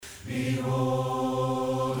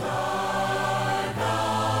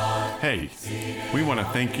Hey, we want to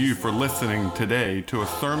thank you for listening today to a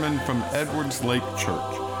sermon from Edwards Lake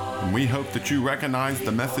Church, and we hope that you recognize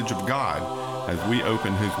the message of God as we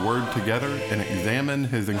open His Word together and examine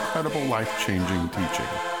His incredible life-changing teaching.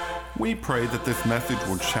 We pray that this message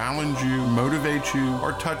will challenge you, motivate you,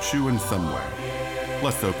 or touch you in some way.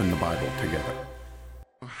 Let's open the Bible together.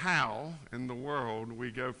 How in the world we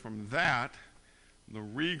go from that, the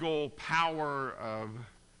regal power of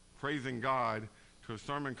praising God, to a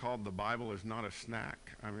sermon called "The Bible is Not a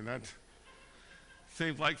Snack"? I mean, that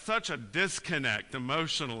seems like such a disconnect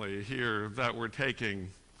emotionally here that we're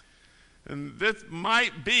taking. And this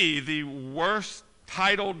might be the worst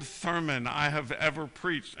titled sermon I have ever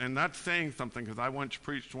preached, and that's saying something, because I once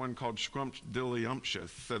preached one called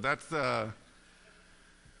Scrumptious. So that's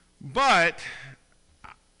but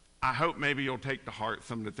I hope maybe you'll take to heart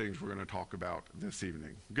some of the things we're going to talk about this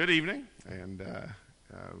evening. Good evening, and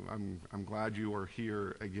I'm glad you are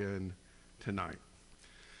here again tonight.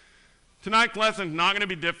 Tonight's lesson is not going to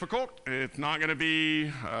be difficult. It's not going to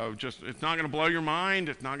be it's not going to blow your mind.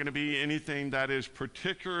 It's not going to be anything that is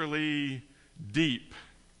particularly deep.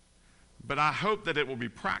 But I hope that it will be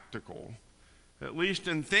practical, at least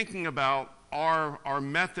in thinking about our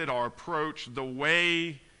method, our approach, the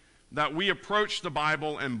way that we approach the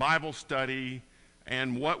Bible and Bible study,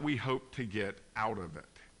 and what we hope to get out of it.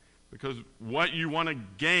 Because what you want to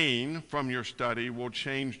gain from your study will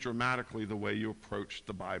change dramatically the way you approach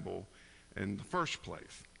the Bible in the first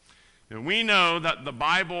place. And we know that the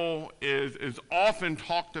Bible is often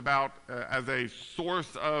talked about as a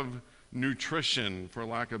source of nutrition, for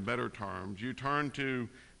lack of better terms. You turn to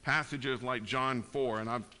passages like John 4,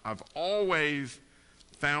 and I've always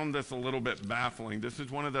found this a little bit baffling. This is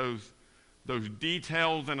one of those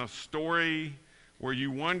details in a story where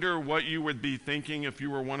you wonder what you would be thinking if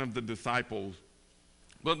you were one of the disciples.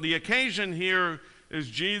 But the occasion here is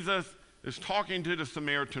Jesus is talking to the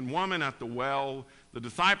Samaritan woman at the well. The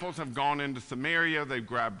disciples have gone into Samaria. They've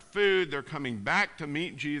grabbed food. They're coming back to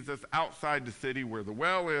meet Jesus outside the city where the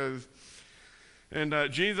well is. And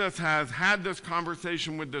Jesus has had this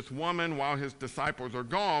conversation with this woman while his disciples are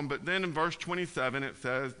gone. But then in verse 27 it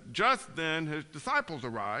says, "Just then his disciples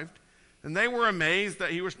arrived, and they were amazed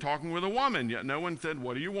that he was talking with a woman. Yet no one said,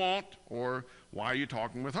 'What do you want?' or 'Why are you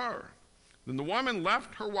talking with her?' Then the woman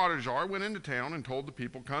left her water jar, went into town, and told the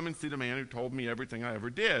people, 'Come and see the man who told me everything I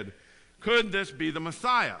ever did. Could this be the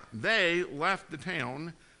Messiah?' They left the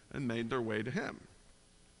town and made their way to him.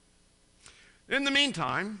 In the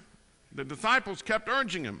meantime, the disciples kept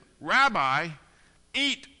urging him, 'Rabbi,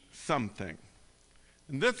 eat something.'"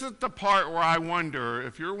 And this is the part where I wonder,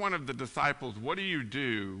 if you're one of the disciples, what do you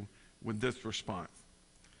do with this response?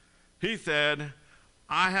 He said,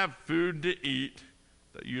 "I have food to eat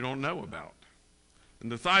that you don't know about."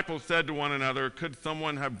 And the disciples said to one another, "Could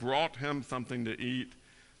someone have brought him something to eat?"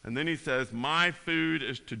 And then he says, "My food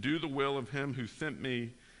is to do the will of him who sent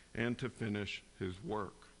me and to finish his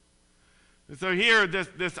work." And so here,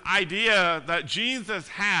 this idea that Jesus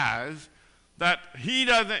has, that he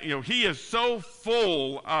doesn't, he is so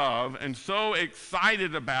full of and so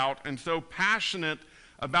excited about and so passionate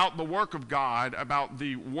about the work of God, about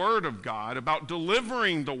the Word of God, about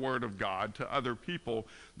delivering the Word of God to other people,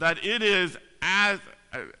 that it is as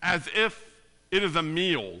if it is a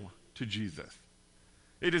meal to Jesus.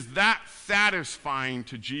 It is that satisfying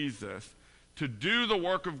to Jesus to do the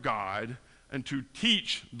work of God and to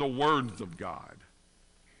teach the words of God.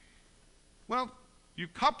 Well, you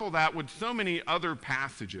couple that with so many other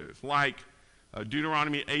passages, like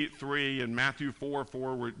Deuteronomy 8:3 and Matthew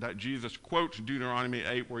 4:4, that Jesus quotes Deuteronomy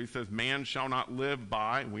 8, where he says, "Man shall not live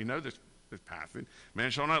by," and we know this passage,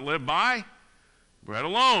 "man shall not live by bread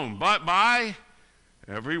alone, but by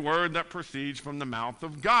every word that proceeds from the mouth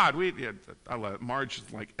of God." I love Marge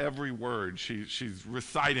is like every word. She's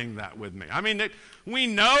reciting that with me. I mean, we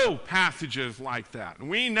know passages like that.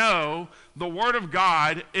 We know the Word of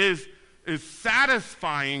God is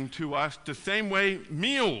satisfying to us the same way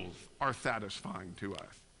meals are satisfying to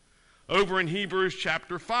us. Over in Hebrews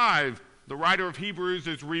chapter 5, the writer of Hebrews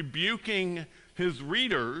is rebuking his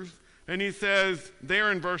readers, and he says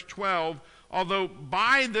there in verse 12, "Although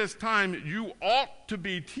by this time you ought to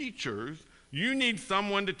be teachers, you need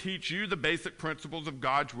someone to teach you the basic principles of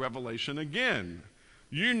God's revelation again.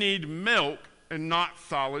 You need milk and not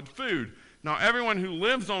solid food. Now everyone who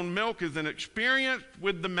lives on milk is inexperienced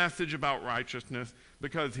with the message about righteousness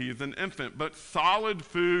because he is an infant, but solid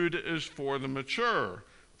food is for the mature,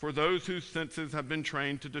 for those whose senses have been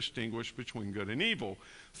trained to distinguish between good and evil."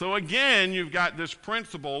 So again, you've got this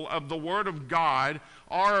principle of the Word of God,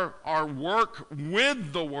 our work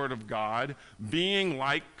with the Word of God being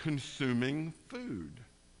like consuming food.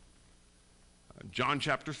 John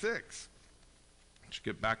chapter 6. Let's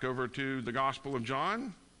get back over to the Gospel of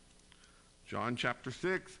John. John chapter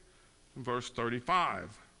 6, verse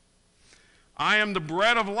 35. I am the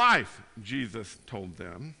bread of life, Jesus told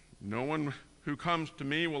them. No one who comes to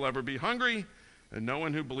me will ever be hungry, and no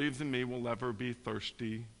one who believes in me will ever be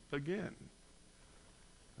thirsty again.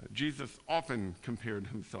 Jesus often compared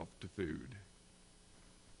himself to food.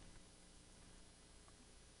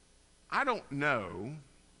 I don't know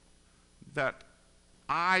that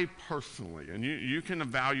I personally, and you can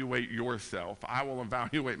evaluate yourself, I will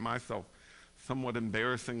evaluate myself somewhat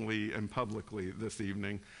embarrassingly and publicly this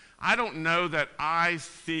evening. I don't know that I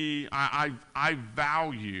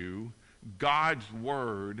value God's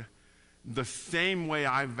word the same way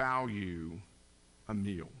I value a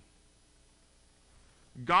meal.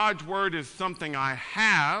 God's word is something I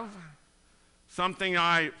have, something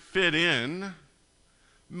I fit in,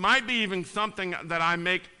 might be even something that I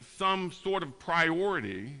make some sort of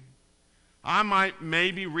priority. I might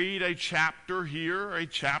maybe read a chapter here, a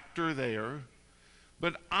chapter there,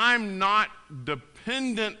 but I'm not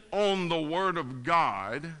dependent on the Word of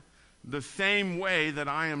God the same way that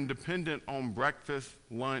I am dependent on breakfast,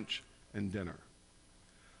 lunch, and dinner.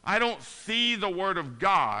 I don't see the Word of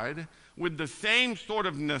God with the same sort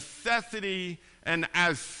of necessity and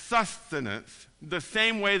as sustenance the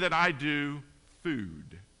same way that I do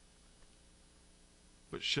food.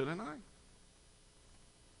 But shouldn't I?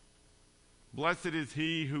 Blessed is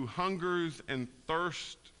he who hungers and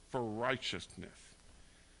thirsts for righteousness,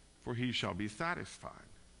 for he shall be satisfied.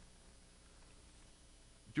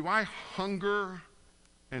 Do I hunger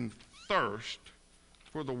and thirst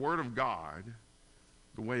for the Word of God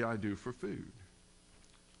the way I do for food?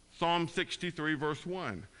 Psalm 63, verse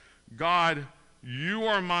 1. God, you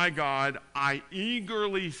are my God. I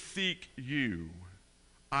eagerly seek you.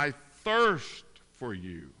 I thirst for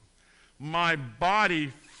you. My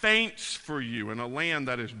body faints for you in a land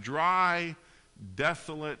that is dry,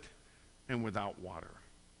 desolate, and without water.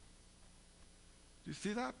 Do you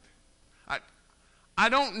see that? I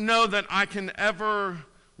don't know that I can ever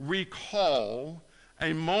recall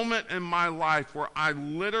a moment in my life where I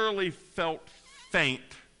literally felt faint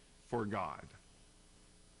for God.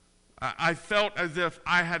 I felt as if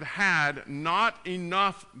I had had not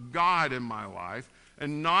enough God in my life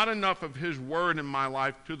and not enough of his word in my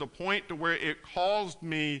life to the point to where it caused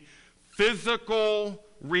me physical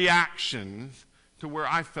reactions to where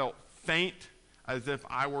I felt faint as if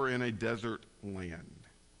I were in a desert land.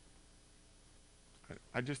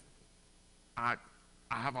 I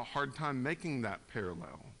have a hard time making that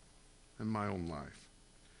parallel in my own life.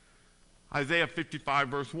 Isaiah 55,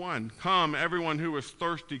 verse 1. Come, everyone who is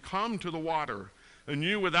thirsty, come to the water. And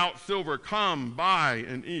you without silver, come, buy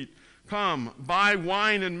and eat. Come, buy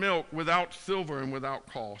wine and milk without silver and without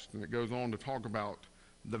cost. And it goes on to talk about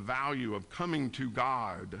the value of coming to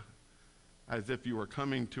God as if you were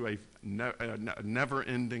coming to a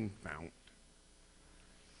never-ending fount.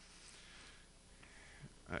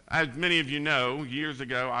 As many of you know, years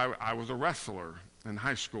ago, I was a wrestler in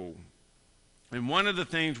high school. And one of the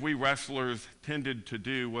things we wrestlers tended to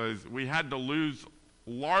do was we had to lose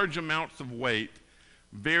large amounts of weight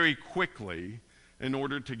very quickly in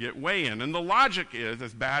order to get weigh-in. And the logic is,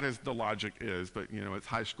 as bad as the logic is, but it's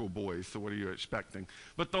high school boys, so what are you expecting?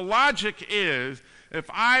 But the logic is, if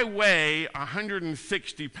I weigh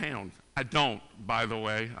 160 pounds, I don't, by the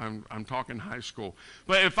way, I'm talking high school.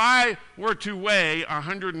 But if I were to weigh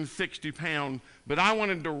 160 pounds, but I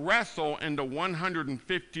wanted to wrestle into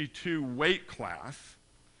 152 weight class,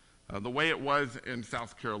 the way it was in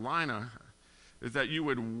South Carolina is that you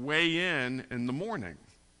would weigh in the morning.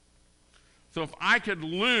 So if I could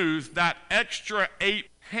lose that extra 8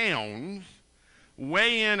 pounds,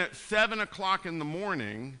 weigh in at 7 o'clock in the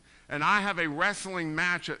morning, and I have a wrestling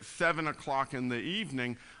match at 7 o'clock in the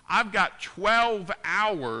evening, I've got 12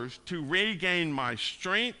 hours to regain my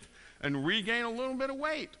strength and regain a little bit of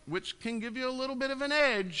weight, which can give you a little bit of an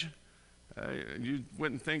edge. You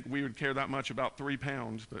wouldn't think we would care that much about 3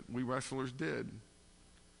 pounds, but we wrestlers did.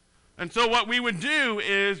 And so what we would do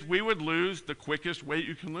is we would lose the quickest weight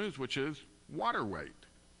you can lose, which is water weight.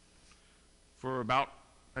 For about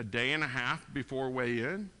a day and a half before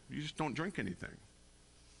weigh-in, you just don't drink anything.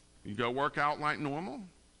 You go work out like normal,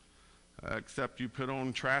 except you put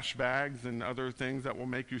on trash bags and other things that will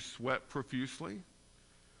make you sweat profusely.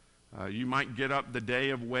 You might get up the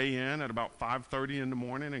day of weigh-in at about 5:30 in the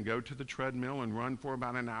morning and go to the treadmill and run for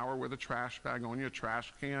about an hour with a trash bag on you, a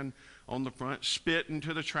trash can on the front, spit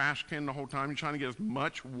into the trash can the whole time. You're trying to get as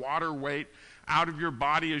much water weight out of your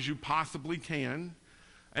body as you possibly can.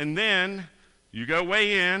 And then you go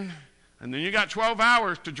weigh in, And then you got 12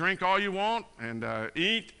 hours to drink all you want and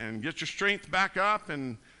eat and get your strength back up.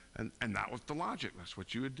 And that was the logic. That's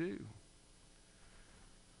what you would do.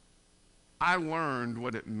 I learned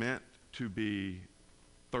what it meant to be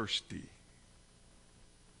thirsty.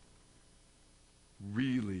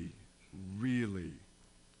 Really, really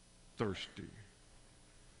thirsty.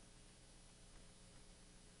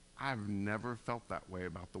 I've never felt that way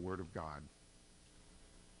about the Word of God.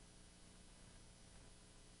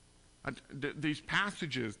 These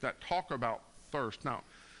passages that talk about thirst. Now,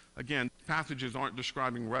 again, passages aren't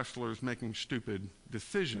describing wrestlers making stupid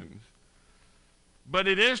decisions. But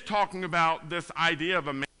it is talking about this idea of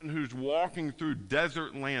a man who's walking through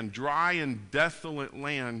desert land, dry and desolate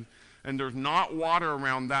land, and there's not water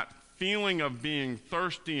around, that feeling of being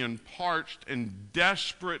thirsty and parched and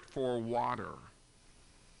desperate for water.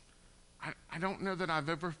 I don't know that I've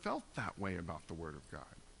ever felt that way about the Word of God.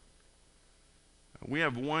 We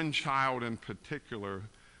have one child in particular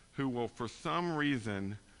who will, for some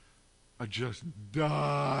reason, just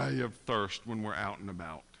die of thirst when we're out and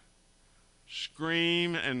about.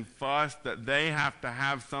 Scream and fuss that they have to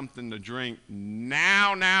have something to drink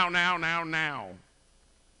now. And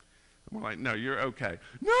we're like, no, you're okay.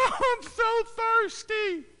 No, I'm so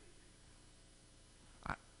thirsty.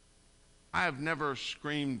 I have never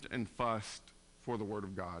screamed and fussed for the Word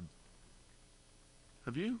of God.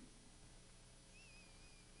 Have you?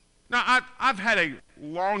 Now, I've had a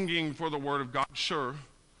longing for the Word of God, sure.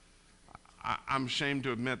 I'm ashamed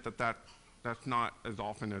to admit that's not as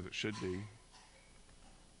often as it should be.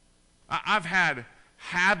 I've had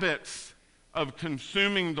habits of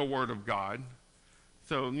consuming the Word of God.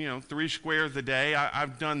 So, 3 squares a day.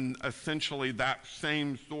 I've done essentially that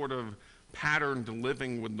same sort of pattern to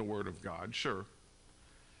living with the Word of God, sure.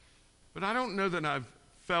 But I don't know that I've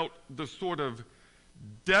felt the sort of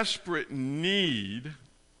desperate need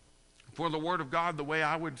for the Word of God the way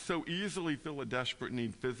I would so easily feel a desperate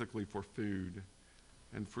need physically for food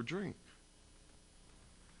and for drink.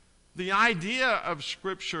 The idea of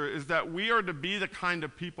Scripture is that we are to be the kind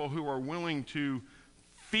of people who are willing to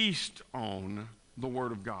feast on the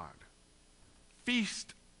Word of God.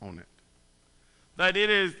 Feast on it. That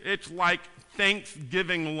it's like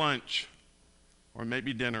Thanksgiving lunch, or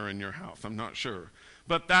maybe dinner in your house, I'm not sure.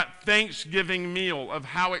 But that Thanksgiving meal of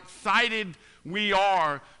how excited we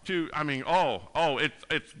are to,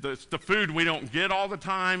 it's the food we don't get all the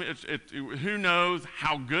time. Who knows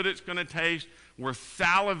how good it's going to taste. We're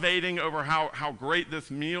salivating over how great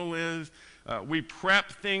this meal is. We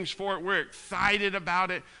prep things for it. We're excited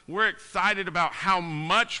about it. We're excited about how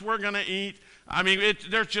much we're going to eat.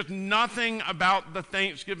 There's just nothing about the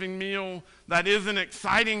Thanksgiving meal that isn't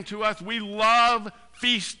exciting to us. We love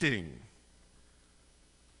feasting.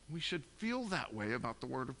 We should feel that way about the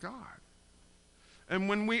Word of God. And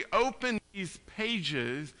when we open these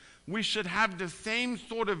pages, we should have the same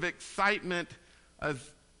sort of excitement as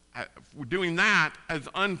doing that as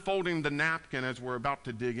unfolding the napkin as we're about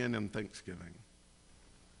to dig in Thanksgiving.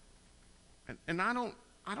 And I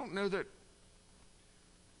don't know that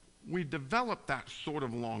we develop that sort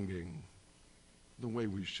of longing the way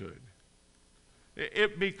we should.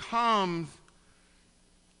 It becomes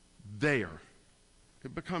there.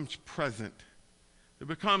 It becomes present. It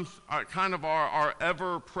becomes kind of our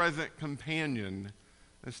ever-present companion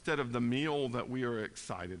instead of the meal that we are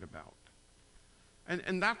excited about.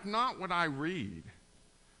 And that's not what I read.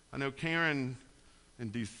 I know Karen, in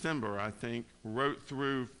December, I think, wrote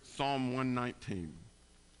through Psalm 119.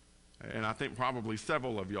 And I think probably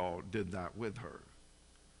several of y'all did that with her.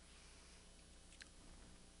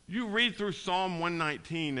 You read through Psalm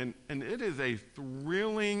 119, and it is a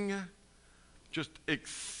thrilling, just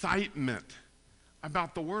excitement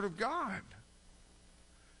about the Word of God.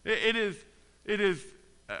 It is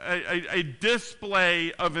a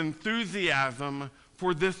display of enthusiasm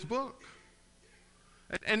for this book.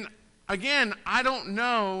 And again, I don't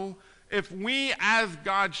know if we as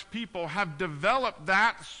God's people have developed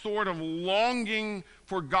that sort of longing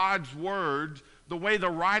for God's Word the way the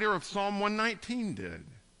writer of Psalm 119 did.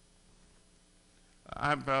 I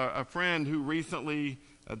have a friend who recently,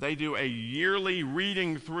 they do a yearly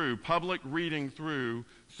reading through, public reading through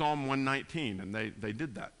Psalm 119, and they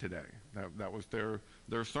did that today. That was their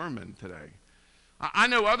sermon today. I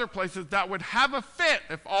know other places that would have a fit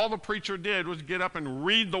if all the preacher did was get up and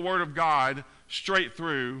read the Word of God straight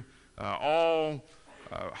through all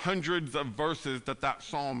hundreds of verses that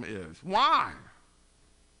psalm is. Why?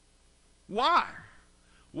 Why?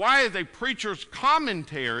 Why is a preacher's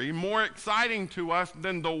commentary more exciting to us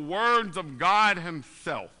than the words of God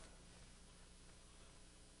Himself?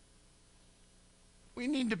 We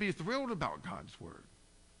need to be thrilled about God's Word.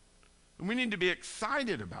 And we need to be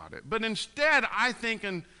excited about it. But instead, I think,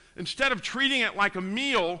 instead of treating it like a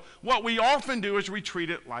meal, what we often do is we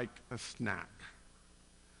treat it like a snack.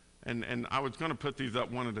 And I was going to put these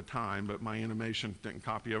up one at a time, but my animation didn't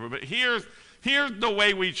copy over. But here's the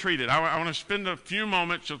way we treat it. I want to spend a few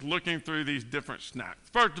moments just looking through these different snacks.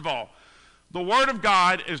 First of all, the Word of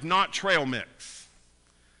God is not trail mix.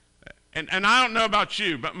 And I don't know about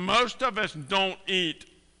you, but most of us don't eat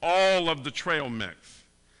all of the trail mix.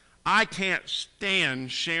 I can't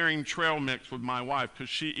stand sharing trail mix with my wife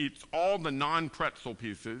because she eats all the non-pretzel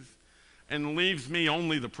pieces and leaves me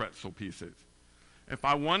only the pretzel pieces. If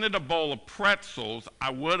I wanted a bowl of pretzels,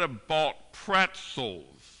 I would have bought pretzels.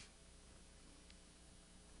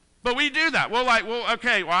 But we do that. We're like,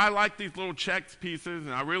 I like these little Chex pieces,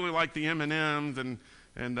 and I really like the M&Ms,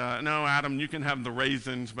 and no, Adam, you can have the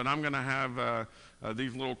raisins, but I'm going to have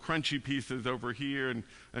these little crunchy pieces over here, and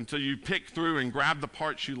until you pick through and grab the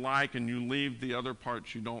parts you like, and you leave the other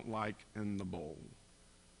parts you don't like in the bowl.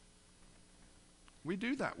 We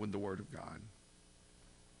do that with the Word of God.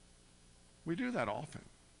 We do that often.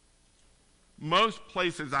 Most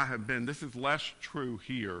places I have been, this is less true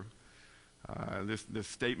here, this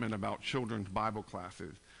statement about children's Bible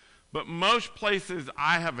classes. But most places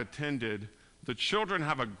I have attended, the children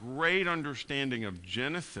have a great understanding of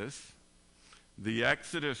Genesis, the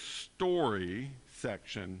Exodus story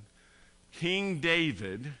section, King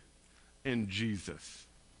David, and Jesus.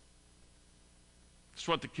 That's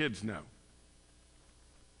what the kids know.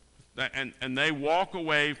 And they walk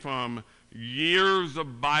away from years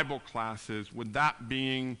of Bible classes with that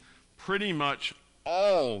being pretty much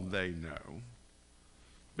all they know,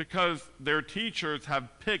 because their teachers have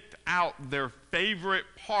picked out their favorite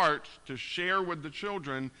parts to share with the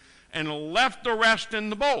children and left the rest in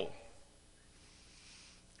the bowl.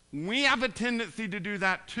 We have a tendency to do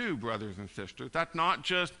that too, brothers and sisters. That's not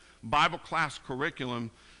just Bible class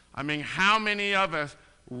curriculum. I mean, how many of us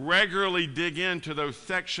regularly dig into those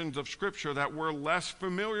sections of Scripture that we're less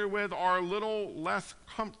familiar with or a little less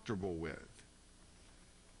comfortable with?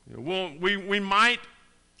 We might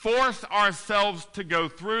force ourselves to go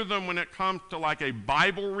through them when it comes to like a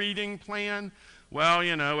Bible reading plan. Well,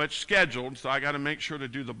 it's scheduled, so I got to make sure to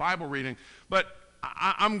do the Bible reading. But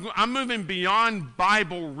I'm moving beyond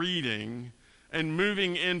Bible reading and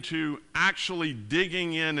moving into actually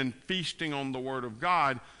digging in and feasting on the Word of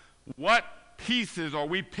God. What pieces are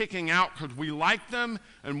we picking out because we like them,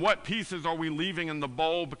 and what pieces are we leaving in the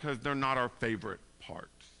bowl because they're not our favorite parts?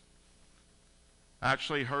 I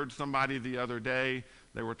actually heard somebody the other day,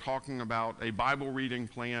 they were talking about a Bible reading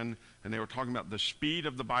plan, and they were talking about the speed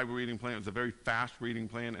of the Bible reading plan. It was a very fast reading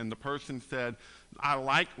plan, and the person said, I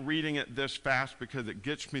like reading it this fast because it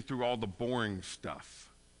gets me through all the boring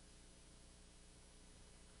stuff.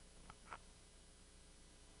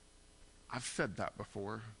 I've said that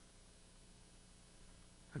before.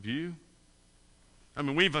 Have you? I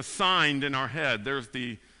mean, we've assigned in our head, there's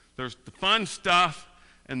the fun stuff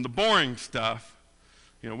and the boring stuff.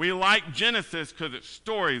 We like Genesis because it's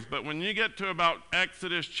stories, but when you get to about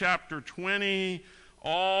Exodus chapter 20,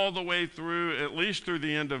 all the way through, at least through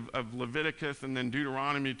the end of Leviticus and then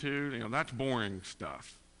Deuteronomy 2, that's boring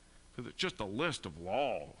stuff because it's just a list of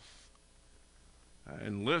laws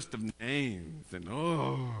and list of names, and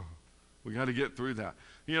we got to get through that.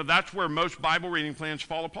 That's where most Bible reading plans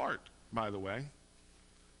fall apart, by the way.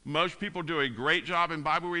 Most people do a great job in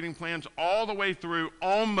Bible reading plans all the way through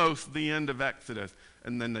almost the end of Exodus,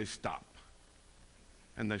 and then they stop.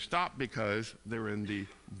 And they stop because they're in the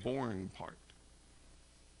boring part.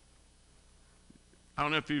 I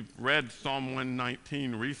don't know if you've read Psalm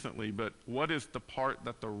 119 recently, but what is the part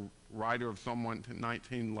that the writer of Psalm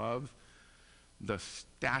 119 loves? The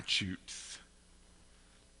statutes.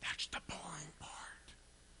 That's the boring part.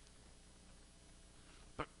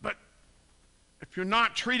 But if you're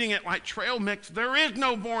not treating it like trail mix, there is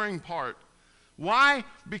no boring part. Why?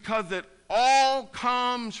 Because it all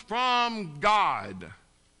comes from God.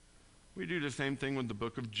 We do the same thing with the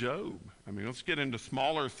book of Job. I mean, let's get into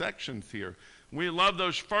smaller sections here. We love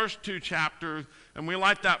those first two chapters, and we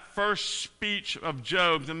like that first speech of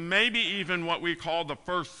Job's, and maybe even what we call the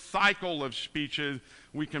first cycle of speeches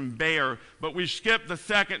we can bear. But we skip the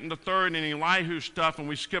second and the third and Elihu's stuff, and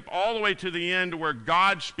we skip all the way to the end where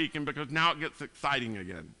God's speaking, because now it gets exciting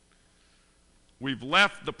again. We've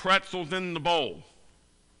left the pretzels in the bowl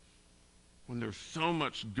when there's so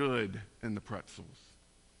much good in the pretzels.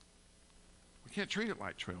 We can't treat it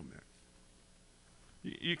like trail mix.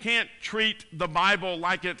 You can't treat the Bible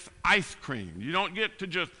like it's ice cream. You don't get to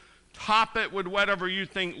just top it with whatever you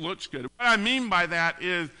think looks good. What I mean by that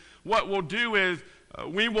is what we'll do is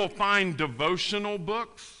we will find devotional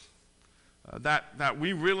books that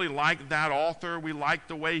we really like that author. We like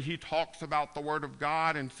the way he talks about the Word of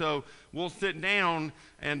God, and so we'll sit down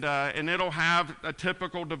and it'll have a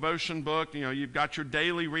typical devotion book. You know, you've got your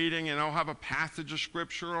daily reading, and it'll have a passage of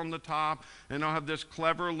Scripture on the top, and it'll have this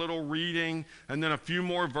clever little reading, and then a few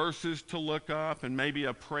more verses to look up, and maybe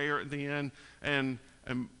a prayer at the end, and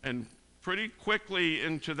pretty quickly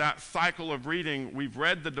into that cycle of reading, we've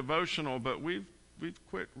read the devotional, but we've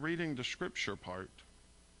quit reading the Scripture part.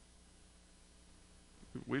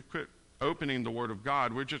 We've quit opening the Word of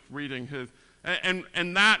God. We're just reading His,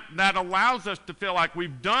 and that allows us to feel like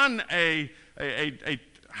we've done had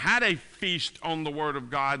a feast on the Word of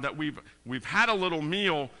God, that we've had a little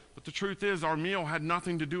meal. But the truth is, our meal had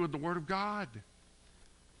nothing to do with the Word of God.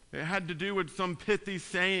 It had to do with some pithy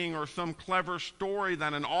saying or some clever story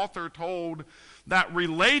that an author told that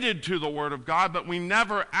related to the Word of God, but we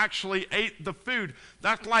never actually ate the food.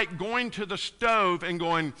 That's like going to the stove and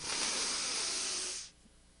going,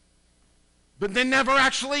 but then never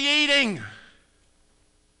actually eating.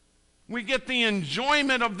 We get the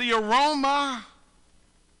enjoyment of the aroma.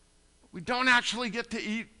 We don't actually get to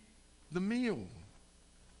eat the meal.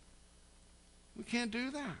 We can't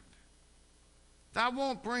do that. That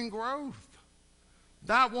won't bring growth.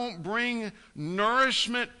 That won't bring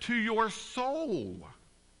nourishment to your soul.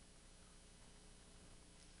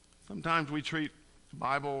 Sometimes we treat the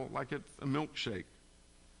Bible like it's a milkshake.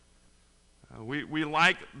 We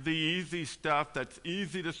like the easy stuff that's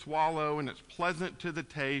easy to swallow and it's pleasant to the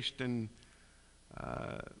taste. And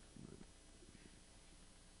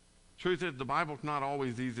truth is, the Bible's not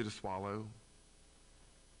always easy to swallow,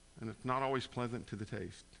 and it's not always pleasant to the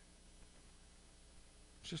taste.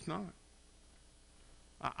 It's just not.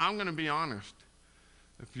 I'm going to be honest.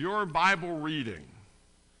 If your Bible reading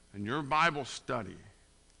and your Bible study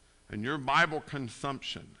and your Bible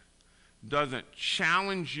consumption doesn't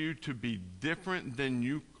challenge you to be different than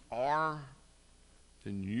you are,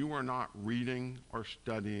 then you are not reading or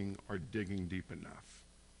studying or digging deep enough.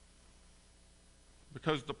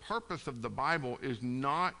 Because the purpose of the Bible is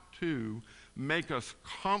not to make us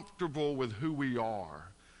comfortable with who we are.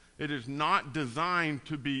 It is not designed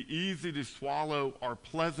to be easy to swallow or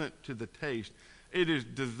pleasant to the taste. It is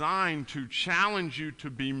designed to challenge you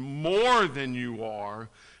to be more than you are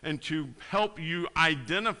and to help you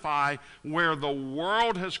identify where the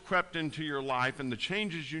world has crept into your life and the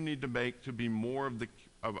changes you need to make to be more of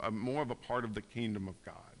a part of the kingdom of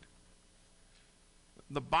God.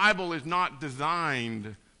 The Bible is not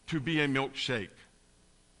designed to be a milkshake.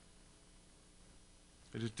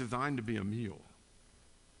 It is designed to be a meal.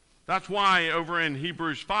 That's why over in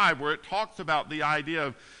Hebrews 5, where it talks about the idea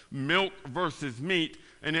of milk versus meat,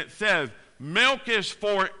 and it says, milk is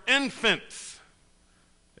for infants.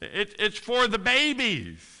 It's for the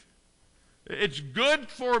babies. It's good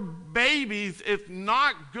for babies. It's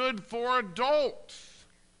not good for adults.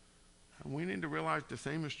 And we need to realize the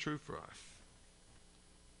same is true for us.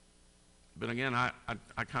 But again, I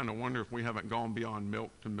kind of wonder if we haven't gone beyond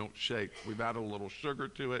milk to milkshake. We've added a little sugar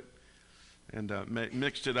to it and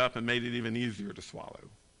mixed it up and made it even easier to swallow.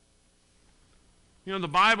 You know, the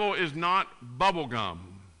Bible is not bubble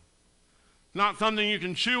gum. It's not something you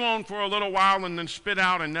can chew on for a little while and then spit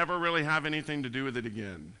out and never really have anything to do with it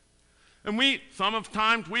again. And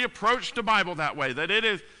sometimes we approach the Bible that way, that it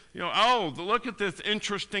is, look at this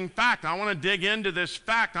interesting fact. I want to dig into this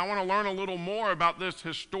fact. I want to learn a little more about this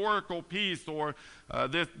historical piece or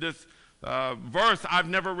this verse I've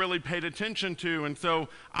never really paid attention to. And so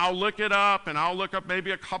I'll look it up, and I'll look up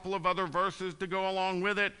maybe a couple of other verses to go along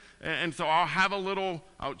with it. And so I'll have a little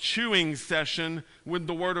chewing session with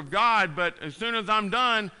the Word of God. But as soon as I'm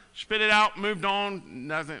done, spit it out, moved on.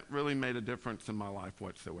 Hasn't really made a difference in my life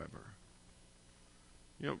whatsoever.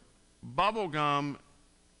 Bubble gum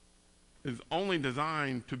is only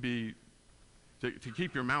designed to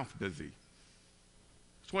keep your mouth busy.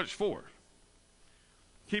 That's what it's for.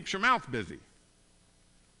 Keeps your mouth busy.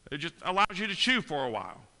 It just allows you to chew for a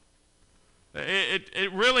while.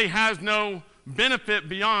 It really has no benefit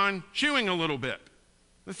beyond chewing a little bit.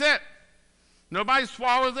 That's it. Nobody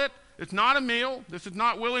swallows it. It's not a meal. This is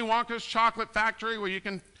not Willy Wonka's chocolate factory where you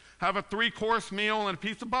can have a 3-course meal and a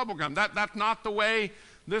piece of bubble gum. That's not the way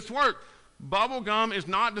this works. Bubble gum is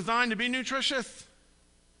not designed to be nutritious.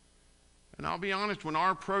 And I'll be honest, when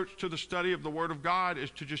our approach to the study of the Word of God is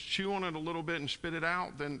to just chew on it a little bit and spit it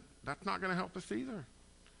out, then that's not going to help us either.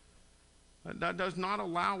 That does not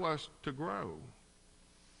allow us to grow.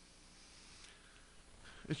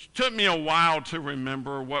 It took me a while to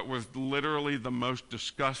remember what was literally the most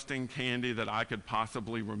disgusting candy that I could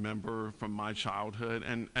possibly remember from my childhood.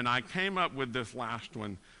 And I came up with this last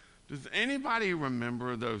one. Does anybody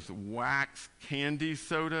remember those wax candy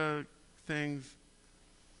soda things?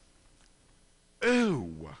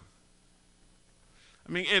 Ooh.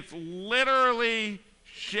 I mean, it's literally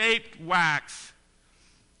shaped wax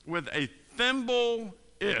with a thimble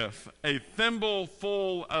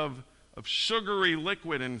full of sugary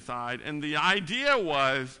liquid inside. And the idea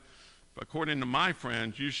was, according to my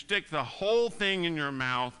friends, you stick the whole thing in your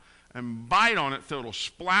mouth and bite on it so it'll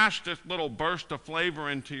splash this little burst of flavor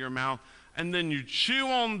into your mouth. And then you chew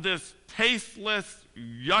on this tasteless,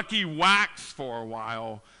 yucky wax for a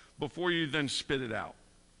while before you then spit it out.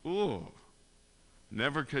 Ooh.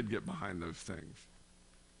 Never could get behind those things.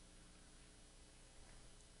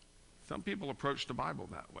 Some people approach the Bible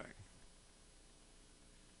that way.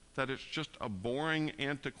 That it's just a boring,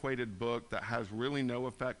 antiquated book that has really no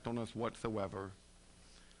effect on us whatsoever.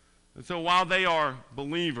 And so while they are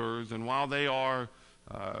believers and while they are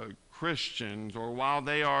Christians, or while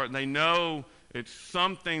they know it's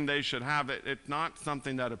something they should have, it's not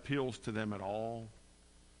something that appeals to them at all.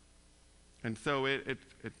 And so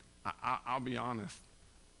I'll be honest,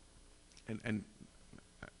 and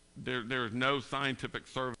there's no scientific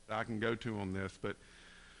survey that I can go to on this, but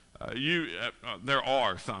there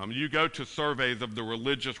are some. You go to surveys of the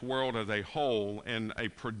religious world as a whole, and a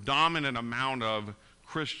predominant amount of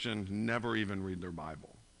Christians never even read their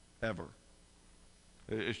Bible, ever.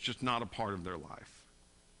 It's just not a part of their life.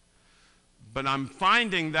 But I'm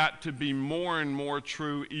finding that to be more and more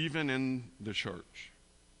true even in the church,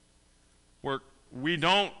 where we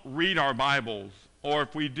don't read our Bibles, or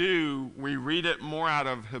if we do, we read it more out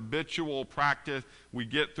of habitual practice. We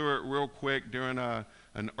get through it real quick during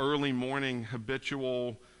an early morning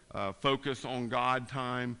habitual focus on God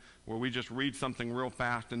time, where we just read something real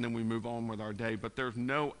fast and then we move on with our day. But there's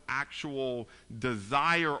no actual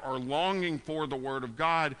desire or longing for the Word of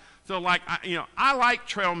God. So I like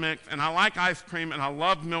trail mix and I like ice cream and I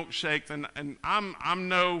love milkshakes, and I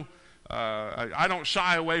don't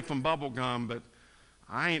shy away from bubble gum, but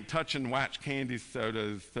I ain't touching wax candy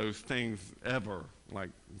sodas, those things ever, like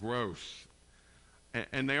gross.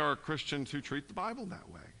 And there are Christians who treat the Bible that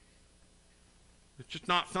way. It's just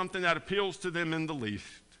not something that appeals to them in the least.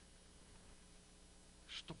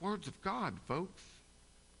 It's the words of God, folks.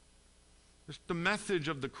 It's the message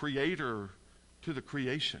of the Creator to the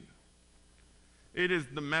creation. It is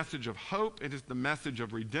the message of hope. It is the message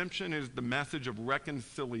of redemption. It is the message of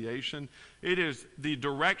reconciliation. It is the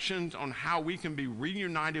directions on how we can be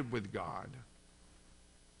reunited with God.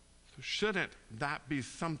 So shouldn't that be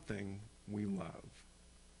something we love?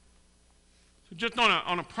 So just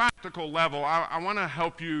on a practical level, I want to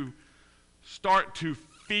help you start to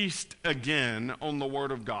feast again on the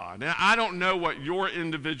Word of God. And I don't know what your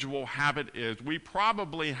individual habit is. We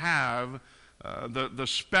probably have the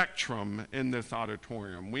spectrum in this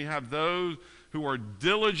auditorium. We have those who are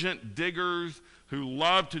diligent diggers, who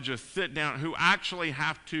love to just sit down, who actually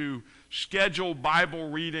have to schedule Bible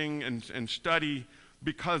reading and study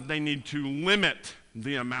because they need to limit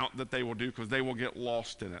the amount that they will do because they will get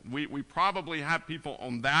lost in it. We probably have people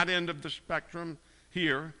on that end of the spectrum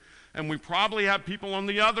here, and we probably have people on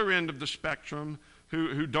the other end of the spectrum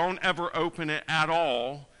who don't ever open it at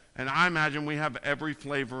all. And I imagine we have every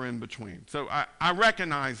flavor in between. So I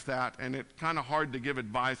recognize that, and it's kind of hard to give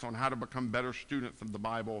advice on how to become better students of the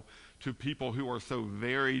Bible to people who are so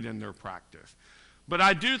varied in their practice. But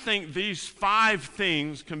I do think these 5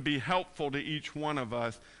 things can be helpful to each one of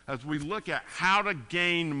us as we look at how to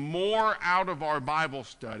gain more out of our Bible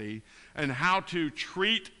study and how to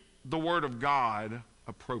treat the Word of God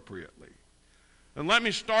appropriately. And let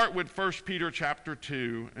me start with 1 Peter chapter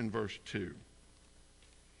 2 and verse 2.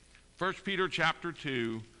 1 Peter chapter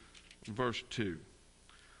 2, verse 2.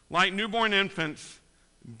 Like newborn infants,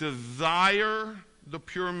 desire the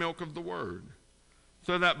pure milk of the word,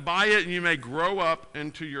 so that by it you may grow up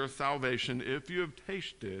into your salvation, if you have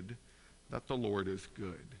tasted that the Lord is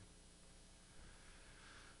good.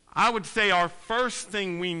 I would say our first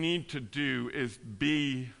thing we need to do is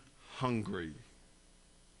be hungry.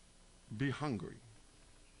 Be hungry.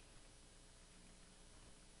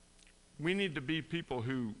 We need to be people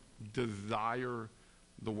who desire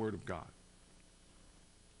the Word of God.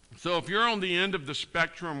 So if you're on the end of the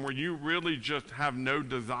spectrum where you really just have no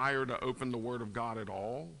desire to open the Word of God at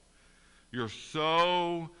all, you're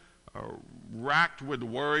so racked with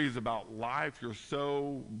worries about life, you're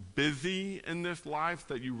so busy in this life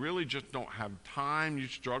that you really just don't have time, you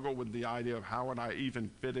struggle with the idea of how would I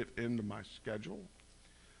even fit it into my schedule.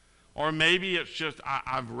 Or maybe it's just,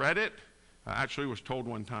 I've read it. I actually was told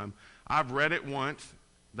one time, I've read it once,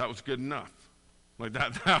 that was good enough. Like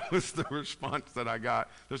that was the response that I got.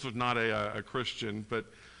 This was not a Christian, but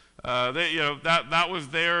That was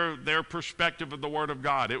their perspective of the Word of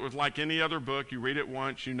God. It was like any other book. You read it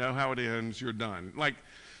once, you know how it ends, you're done. Like,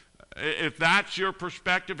 if that's your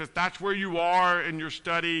perspective, if that's where you are in your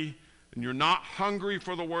study, and you're not hungry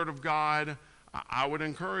for the Word of God, I would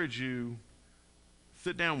encourage you,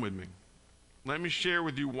 sit down with me. Let me share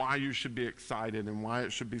with you why you should be excited and why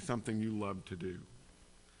it should be something you love to do.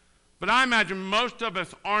 But I imagine most of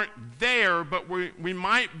us aren't there, but we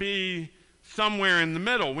might be somewhere in the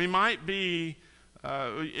middle. We might be,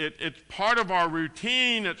 it's part of our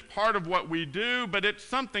routine, it's part of what we do, but it's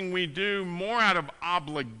something we do more out of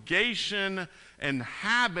obligation and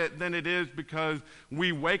habit than it is because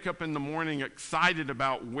we wake up in the morning excited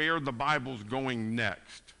about where the Bible's going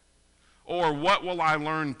next. Or what will I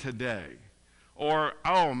learn today? Or,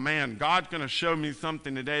 oh man, God's going to show me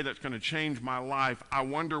something today that's going to change my life. I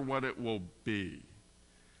wonder what it will be.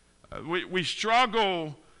 We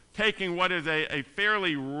struggle taking what is a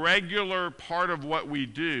fairly regular part of what we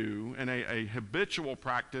do and a habitual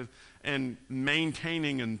practice and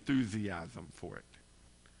maintaining enthusiasm for it.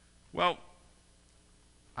 Well,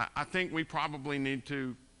 I think we probably need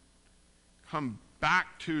to come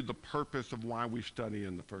back to the purpose of why we study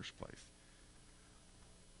in the first place.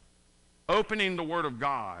 Opening the Word of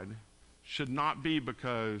God should not be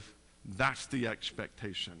because that's the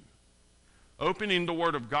expectation. Opening the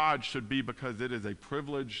Word of God should be because it is a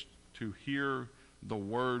privilege to hear the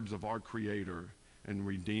words of our Creator and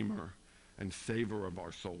Redeemer and Savior of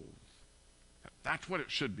our souls. That's what it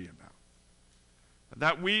should be about.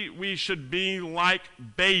 That we should be like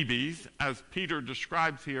babies, as Peter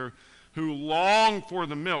describes here, who long for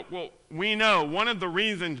the milk. Well, we know one of the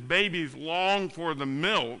reasons babies long for the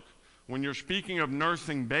milk, when you're speaking of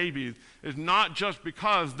nursing babies, is not just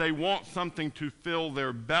because they want something to fill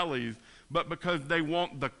their bellies, but because they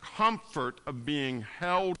want the comfort of being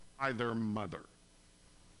held by their mother.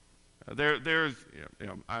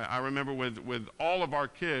 I remember with all of our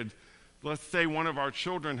kids, let's say one of our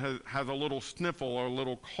children has a little sniffle or a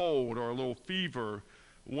little cold or a little fever.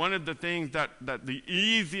 One of the things that the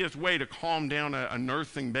easiest way to calm down a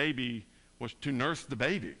nursing baby was to nurse the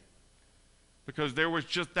baby. Because there was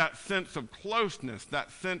just that sense of closeness,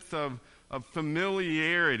 that sense of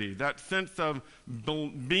familiarity, that sense of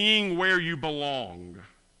being where you belong.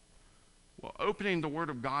 Well, opening the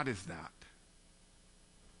Word of God is that.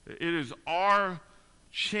 It is our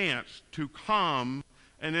chance to come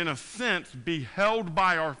and, in a sense, be held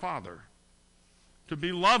by our Father, to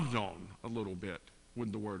be loved on a little bit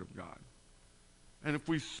with the Word of God. And if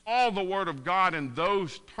we saw the Word of God in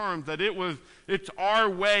those terms, that it's our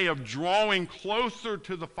way of drawing closer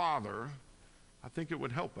to the Father, I think it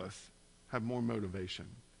would help us have more motivation.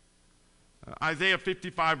 Isaiah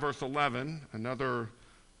 55, verse 11, another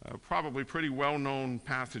probably pretty well-known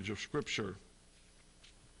passage of Scripture,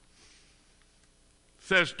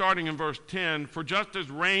 says, starting in verse 10, "For just as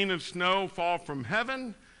rain and snow fall from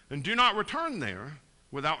heaven and do not return there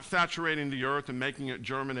without saturating the earth and making it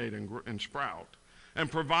germinate and sprout, and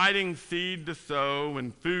providing seed to sow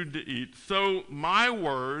and food to eat, so my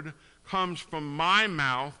word comes from my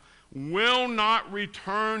mouth will not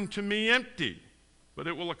return to me empty, but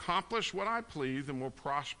it will accomplish what I please and will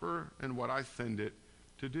prosper in what I send it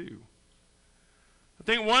to do." I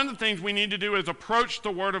think one of the things we need to do is approach the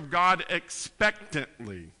Word of God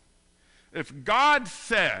expectantly. If God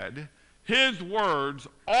said His words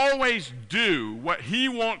always do what He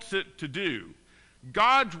wants it to do,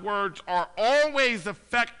 God's words are always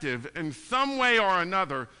effective in some way or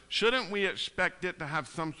another, shouldn't we expect it to have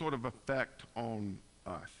some sort of effect on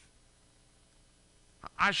us?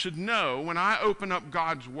 I should know when I open up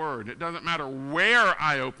God's Word, it doesn't matter where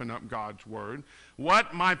I open up God's Word,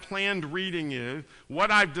 what my planned reading is,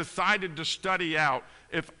 what I've decided to study out,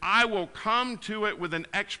 if I will come to it with an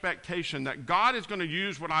expectation that God is going to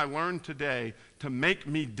use what I learned today to make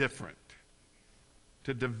me different,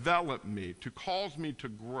 to develop me, to cause me to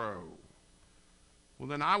grow, well,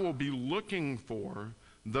 then I will be looking for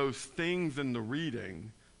those things in the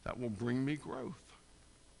reading that will bring me growth.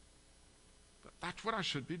 That's what I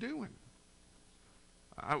should be doing.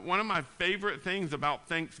 One of my favorite things about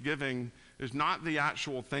Thanksgiving is not the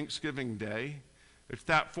actual Thanksgiving day. It's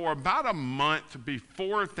that for about a month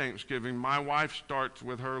before Thanksgiving, my wife starts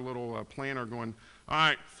with her little planner going, "All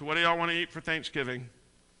right, so what do y'all want to eat for Thanksgiving?"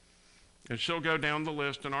 And she'll go down the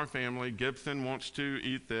list in our family. Gibson wants to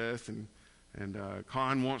eat this, and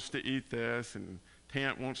Con wants to eat this, and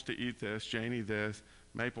Tant wants to eat this, Janie this.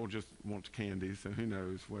 Maple just wants candy, so who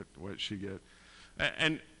knows what she gets.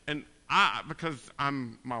 And I, because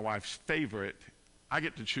I'm my wife's favorite, I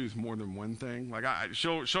get to choose more than one thing. Like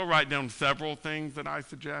she'll write down several things that I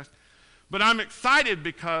suggest. But I'm excited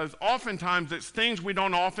because oftentimes it's things we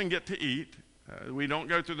don't often get to eat. We don't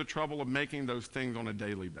go through the trouble of making those things on a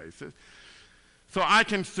daily basis. So I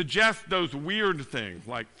can suggest those weird things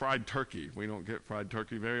like fried turkey. We don't get fried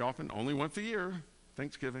turkey very often, only once a year,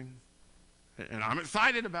 Thanksgiving. And I'm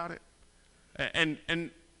excited about it.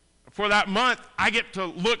 And for that month, I get to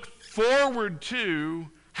look forward to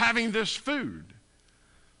having this food.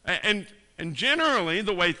 And generally,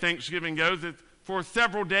 the way Thanksgiving goes is for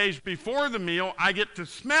several days before the meal, I get to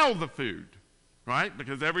smell the food, right?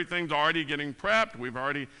 Because everything's already getting prepped.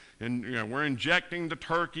 We're injecting the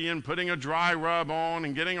turkey and putting a dry rub on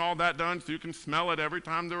and getting all that done so you can smell it every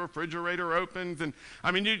time the refrigerator opens. And I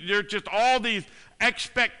mean, there's just all these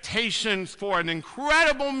expectations for an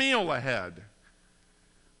incredible meal ahead.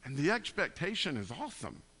 And the expectation is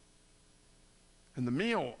awesome. And the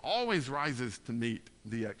meal always rises to meet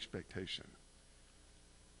the expectation.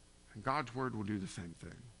 And God's word will do the same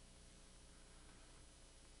thing.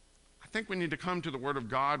 I think we need to come to the word of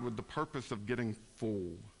God with the purpose of getting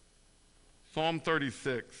full. Psalm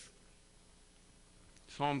 36,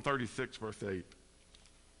 verse 8.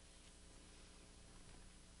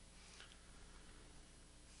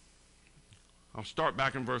 I'll start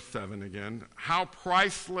back in verse 7 again. How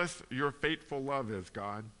priceless your faithful love is,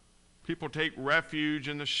 God. People take refuge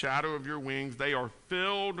in the shadow of your wings. They are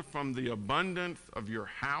filled from the abundance of your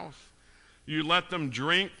house. You let them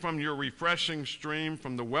drink from your refreshing stream.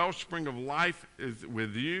 From the wellspring of life is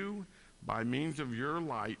with you. By means of your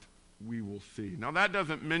light, we will see. Now, that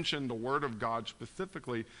doesn't mention the Word of God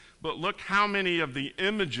specifically, but look how many of the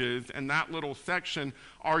images in that little section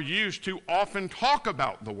are used to often talk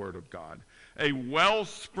about the Word of God. A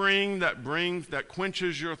wellspring that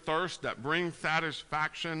quenches your thirst, that brings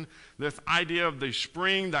satisfaction. This idea of the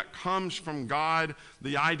spring that comes from God,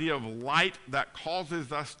 the idea of light that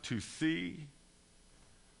causes us to see.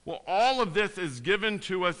 Well, all of this is given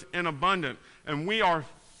to us in abundance, and we are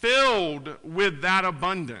filled with that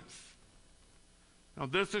abundance. Now,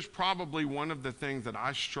 this is probably one of the things that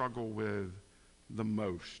I struggle with the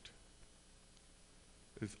most.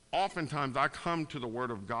 Is oftentimes I come to the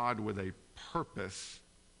Word of God with a purpose,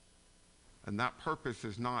 and that purpose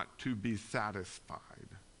is not to be satisfied.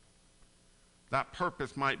 That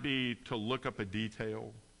purpose might be to look up a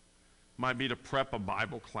detail, might be to prep a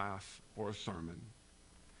Bible class or a sermon.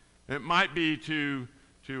 It might be to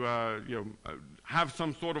have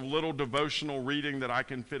some sort of little devotional reading that I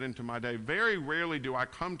can fit into my day. Very rarely do I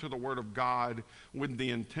come to the Word of God with the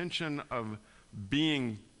intention of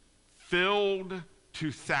being filled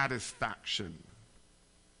to satisfaction.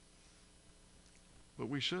 But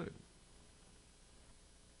we should.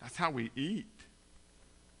 That's how we eat.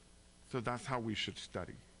 So that's how we should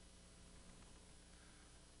study.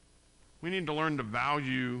 We need to learn the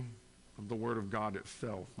value of the Word of God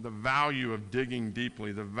itself, the value of digging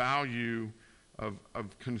deeply, the value of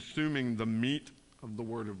consuming the meat of the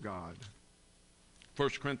Word of God. 1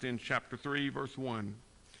 Corinthians chapter 3, verse 1.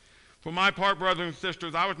 For my part, brothers and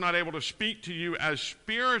sisters, I was not able to speak to you as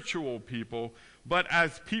spiritual people, but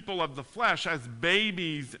as people of the flesh, as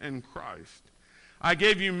babies in Christ. I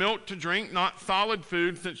gave you milk to drink, not solid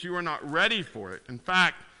food, since you are not ready for it. In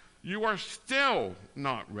fact, you are still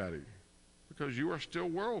not ready, because you are still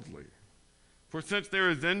worldly. For since there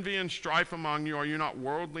is envy and strife among you, are you not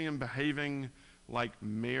worldly and behaving like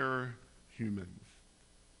mere humans?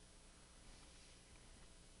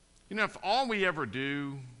 You know, if all we ever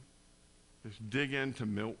do is dig into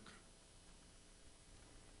milk,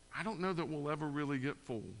 I don't know that we'll ever really get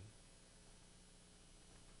full.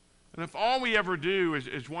 And if all we ever do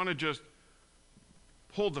is want to just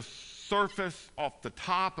pull the surface off the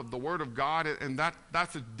top of the Word of God, and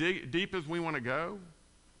that's as deep as we want to go,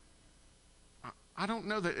 I don't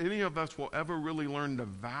know that any of us will ever really learn the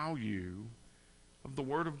value of the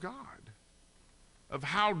Word of God, of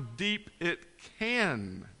how deep it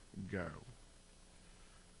can go.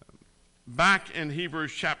 Back in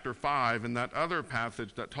Hebrews chapter 5, in that other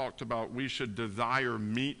passage that talks about we should desire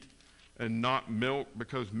meat and not milk,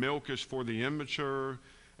 because milk is for the immature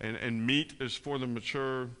and meat is for the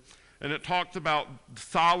mature. And it talks about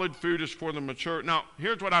solid food is for the mature. Now,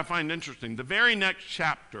 here's what I find interesting. The very next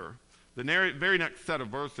chapter, the very next set of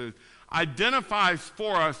verses, identifies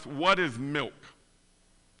for us what is milk.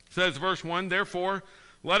 It says, verse 1, therefore,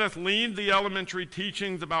 let us leave the elementary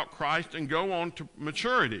teachings about Christ and go on to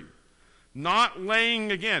maturity. Not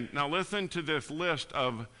laying, again, now listen to this list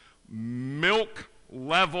of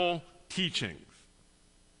milk-level teachings.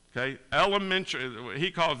 Okay, elementary,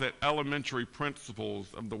 he calls it elementary principles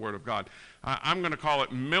of the Word of God. I'm going to call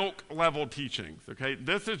it milk-level teachings. Okay,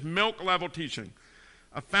 this is milk-level teaching.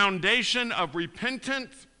 A foundation of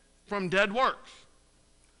repentance from dead works,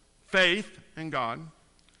 faith in God,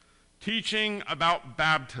 teaching about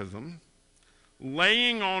baptism,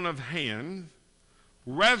 laying on of hands,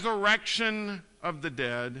 resurrection of the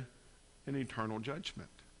dead, and eternal judgment.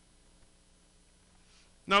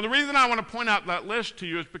 Now, the reason I want to point out that list to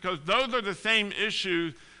you is because those are the same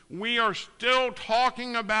issues we are still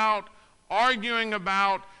talking about, arguing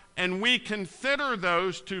about, and we consider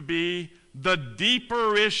those to be the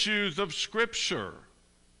deeper issues of Scripture.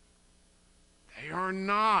 They are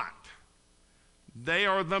not. They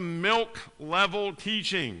are the milk-level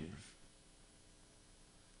teachings.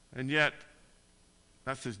 And yet,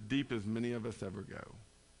 that's as deep as many of us ever go.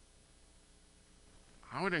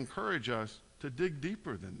 I would encourage us to dig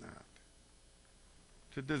deeper than that,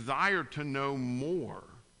 to desire to know more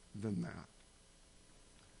than that.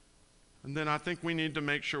 And then I think we need to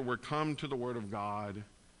make sure we come to the Word of God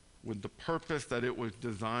with the purpose that it was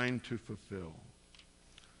designed to fulfill.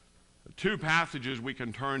 Two passages we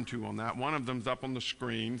can turn to on that. One of them's up on the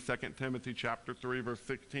screen, 2 Timothy chapter 3, verse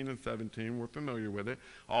 16 and 17. We're familiar with it.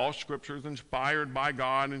 All Scripture is inspired by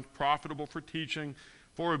God and profitable for teaching,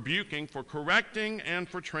 for rebuking, for correcting, and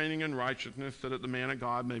for training in righteousness, so that the man of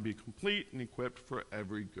God may be complete and equipped for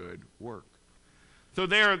every good work. So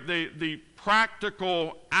there, the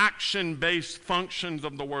practical, action-based functions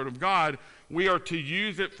of the Word of God, we are to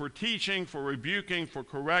use it for teaching, for rebuking, for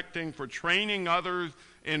correcting, for training others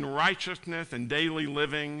in righteousness and daily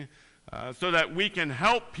living, so that we can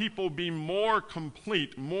help people be more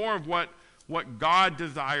complete, more of what God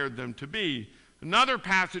desired them to be. Another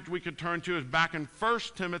passage we could turn to is back in 1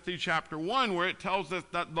 Timothy chapter 1, where it tells us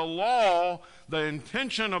that the law, the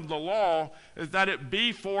intention of the law, is that it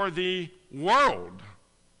be for the world.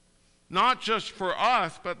 Not just for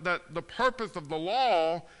us, but that the purpose of the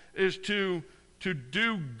law is to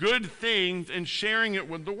do good things and sharing it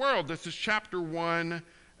with the world. This is chapter 1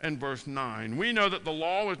 and verse 9. We know that the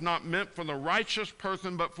law is not meant for the righteous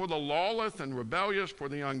person, but for the lawless and rebellious, for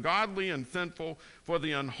the ungodly and sinful, for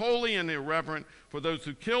the unholy and irreverent, for those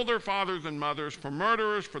who kill their fathers and mothers, for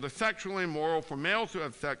murderers, for the sexually immoral, for males who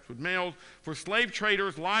have sex with males, for slave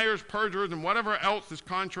traders, liars, perjurers, and whatever else is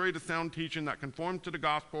contrary to sound teaching that conforms to the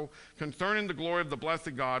gospel concerning the glory of the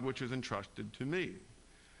blessed God, which is entrusted to me.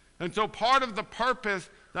 And so part of the purpose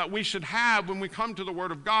that we should have when we come to the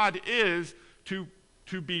Word of God is to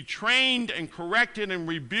be trained and corrected and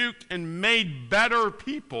rebuked and made better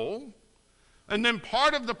people. And then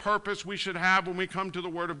part of the purpose we should have when we come to the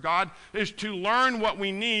Word of God is to learn what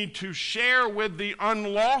we need to share with the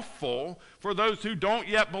unlawful, for those who don't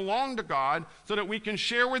yet belong to God, so that we can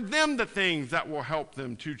share with them the things that will help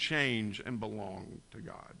them to change and belong to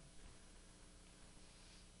God.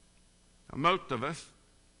 Now, most of us,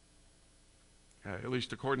 at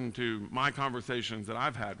least according to my conversations that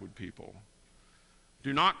I've had with people,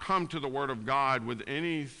 do not come to the Word of God with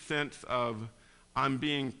any sense of, I'm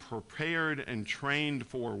being prepared and trained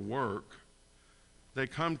for work. They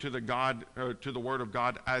come to the Word of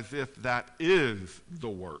God as if that is the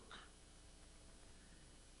work.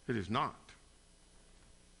 It is not.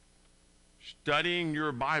 Studying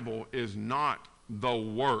your Bible is not the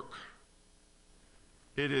work.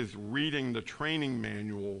 It is reading the training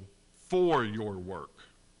manual for your work.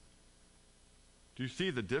 Do you see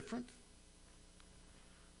the difference?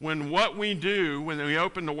 When what we do when we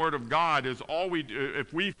open the Word of God is all we do,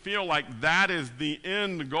 if we feel like that is the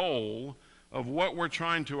end goal of what we're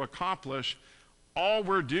trying to accomplish, all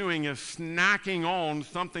we're doing is snacking on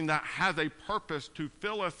something that has a purpose to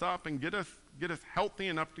fill us up and get us healthy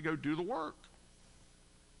enough to go do the work.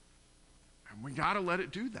 And we got to let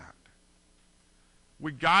it do that.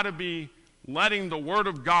 We got to be letting the Word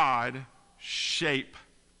of God shape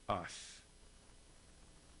us.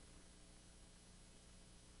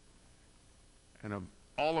 And of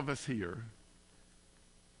all of us here,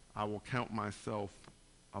 I will count myself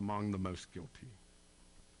among the most guilty.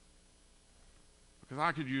 Because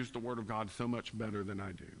I could use the Word of God so much better than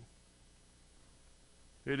I do.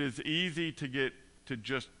 It is easy to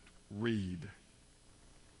just read.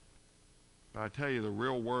 But I tell you, the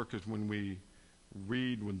real work is when we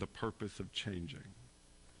read with the purpose of changing.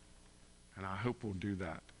 And I hope we'll do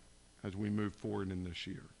that as we move forward in this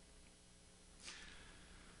year.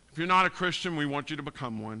 If you're not a Christian, we want you to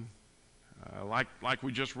become one. Like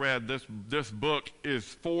we just read, this book is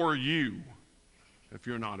for you if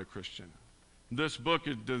you're not a Christian. This book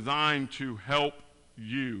is designed to help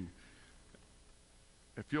you.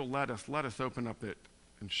 If you'll let us open up it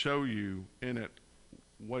and show you in it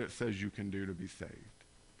what it says you can do to be saved.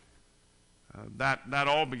 That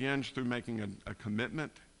all begins through making a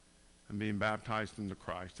commitment and being baptized into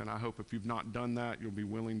Christ. And I hope if you've not done that, you'll be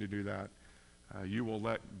willing to do that You will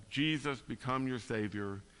let Jesus become your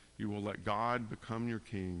Savior. You will let God become your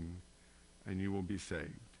King, and you will be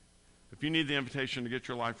saved. If you need the invitation to get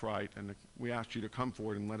your life right, and we ask you to come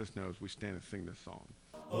forward and let us know as we stand and sing this song.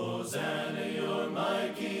 Hosanna, you're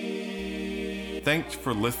my King. Thanks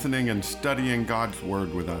for listening and studying God's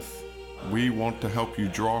Word with us. We want to help you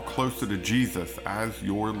draw closer to Jesus as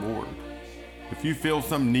your Lord. If you feel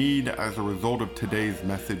some need as a result of today's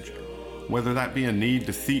message, whether that be a need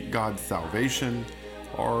to seek God's salvation,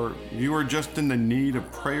 or you are just in the need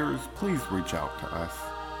of prayers, please reach out to us.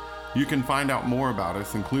 You can find out more about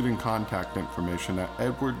us, including contact information, at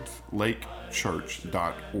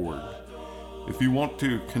edwardslakechurch.org. If you want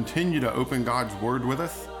to continue to open God's Word with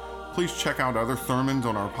us, please check out other sermons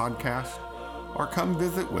on our podcast, or come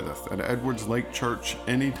visit with us at Edwards Lake Church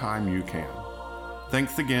anytime you can.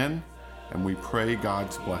 Thanks again, and we pray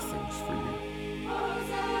God's blessings for you.